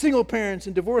and single parents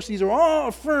and divorcees are all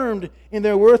affirmed in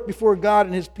their worth before God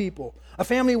and His people. A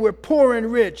family where poor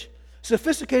and rich,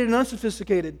 sophisticated and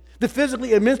unsophisticated, the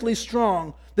physically and mentally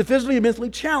strong, the physically and mentally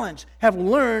challenged have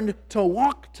learned to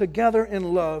walk together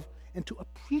in love and to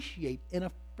appreciate and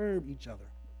affirm each other.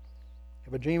 I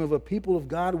have a dream of a people of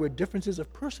God where differences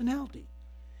of personality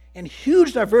and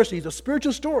huge diversities of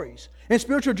spiritual stories and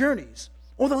spiritual journeys,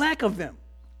 or the lack of them,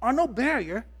 are no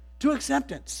barrier to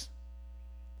acceptance.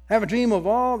 I have a dream of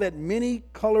all that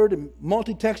many-colored and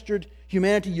multi-textured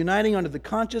humanity uniting under the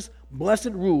conscious,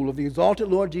 blessed rule of the exalted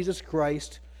Lord Jesus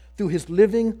Christ through His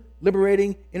living,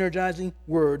 liberating, energizing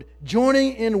Word,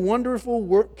 joining in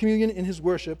wonderful communion in His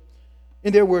worship,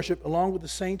 in their worship, along with the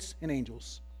saints and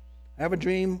angels. I have a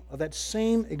dream of that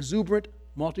same exuberant,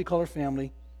 multicolored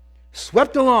family,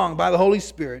 swept along by the Holy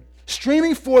Spirit,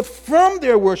 streaming forth from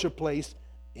their worship place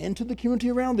into the community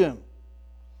around them,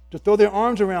 to throw their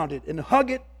arms around it and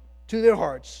hug it to their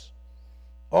hearts,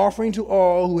 offering to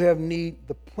all who have need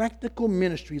the practical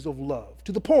ministries of love,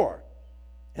 to the poor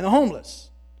and the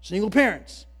homeless, single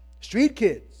parents, street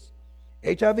kids,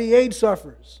 HIV/AIDS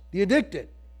sufferers, the addicted,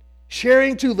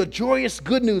 sharing too the joyous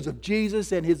good news of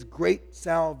Jesus and His great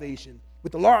salvation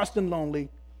with the lost and lonely,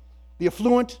 the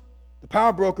affluent, the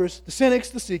power brokers, the cynics,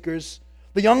 the seekers,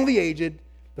 the young, the aged,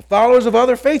 the followers of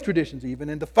other faith traditions even,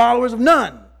 and the followers of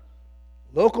none,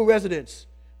 local residents,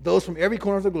 those from every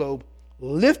corner of the globe,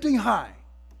 lifting high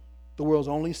the world's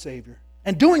only Savior,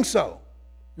 and doing so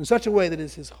in such a way that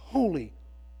is His holy,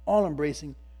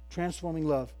 all-embracing, transforming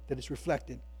love that is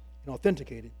reflected and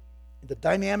authenticated in the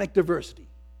dynamic diversity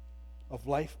of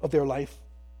life, of their life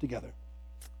together.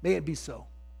 May it be so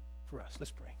for us.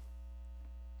 Let's pray.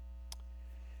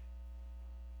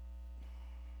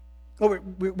 Lord,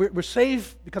 we're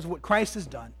saved because of what Christ has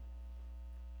done,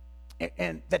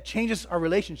 and that changes our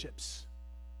relationships.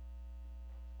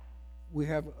 We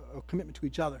have a commitment to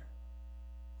each other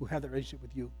who have that relationship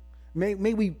with You. May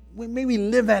we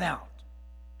live that out.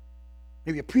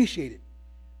 May we appreciate it.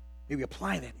 May we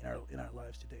apply that in our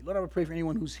lives today. Lord, I would pray for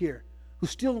anyone who's here,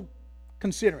 who's still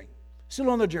considering,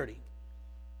 still on the journey,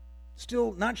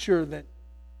 still not sure that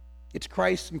it's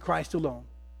Christ and Christ alone,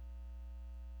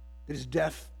 that His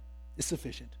death is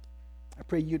sufficient. I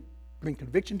pray You'd bring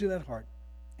conviction to that heart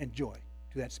and joy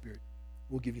to that spirit.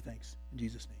 We'll give You thanks in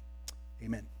Jesus' name.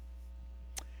 Amen.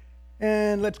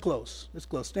 And let's close.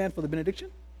 Stand for the benediction.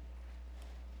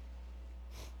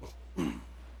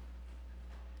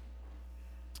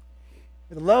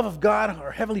 May the love of God,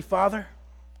 our Heavenly Father,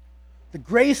 the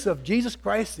grace of Jesus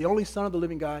Christ, the only Son of the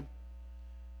living God,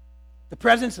 the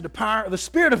presence and the power of the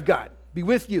Spirit of God be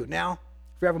with you now,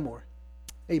 forevermore.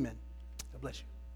 Amen. God bless you.